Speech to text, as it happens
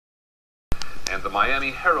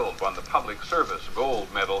Miami Herald won the Public Service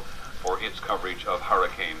Gold Medal for its coverage of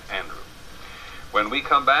Hurricane Andrew. When we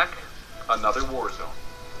come back, another war zone.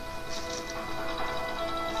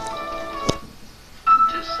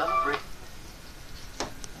 To celebrate.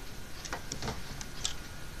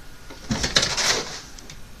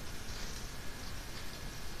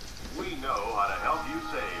 We know how to help you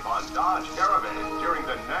save on Dodge Caravans during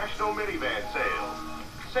the National Minivan Sale.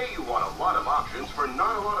 Say you want a lot of options for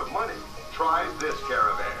not a lot of money. Try this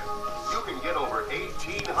Caravan. You can get over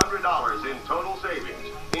 $1,800 in total savings,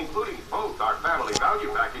 including both our family value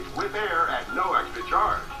package with air at no extra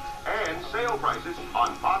charge, and sale prices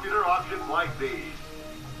on popular options like these.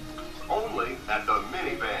 Only at the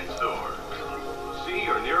Minivan store. See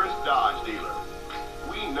your nearest Dodge dealer.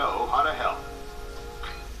 We know how to help.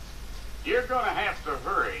 You're going to have to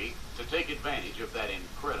hurry to take advantage of that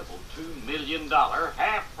incredible $2 million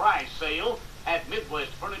half-price sale at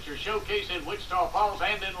Midwest Furniture Showcase in Wichita Falls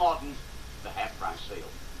and in Lawton. The half-price sale.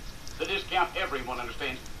 The discount everyone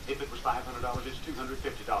understands. If it was $500, it's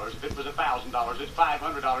 $250. If it was $1,000, it's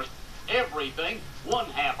 $500. Everything one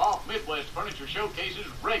half off Midwest Furniture Showcase's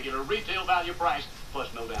regular retail value price,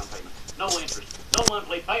 plus no down payment, no interest, no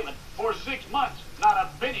monthly payment for 6 months. Not a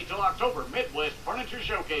penny till October. Midwest Furniture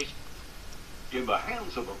Showcase. In the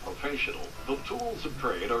hands of a professional, the tools of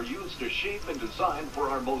trade are used to shape and design for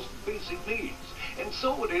our most basic needs. And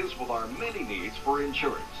so it is with our many needs for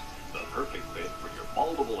insurance. The perfect fit for your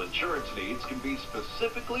multiple insurance needs can be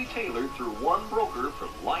specifically tailored through one broker for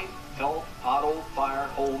life, health, auto, fire,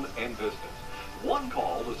 home, and business. One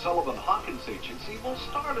call to Sullivan Hawkins Agency will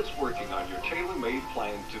start us working on your tailor-made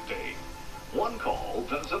plan today. One call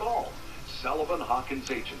does it all. Sullivan Hawkins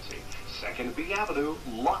Agency, 2nd B Avenue,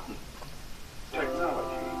 Lawton.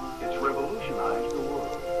 Technology, it's revolutionized the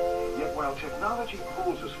world. Yet while technology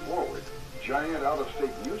pulls us forward, giant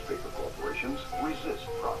out-of-state newspaper corporations resist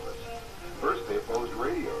progress. First they opposed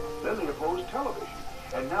radio, then they opposed television,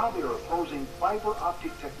 and now they are opposing fiber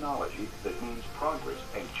optic technology that means progress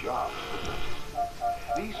and jobs for Texas.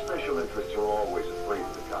 These special interests are always afraid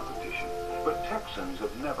of the competition, but Texans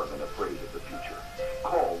have never been afraid of the future.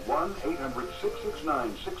 Call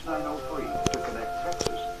 1-800-669-6903 to connect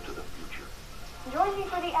Texas to the future. Join me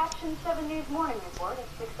for the Action 7 News Morning Report at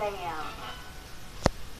 6 a.m.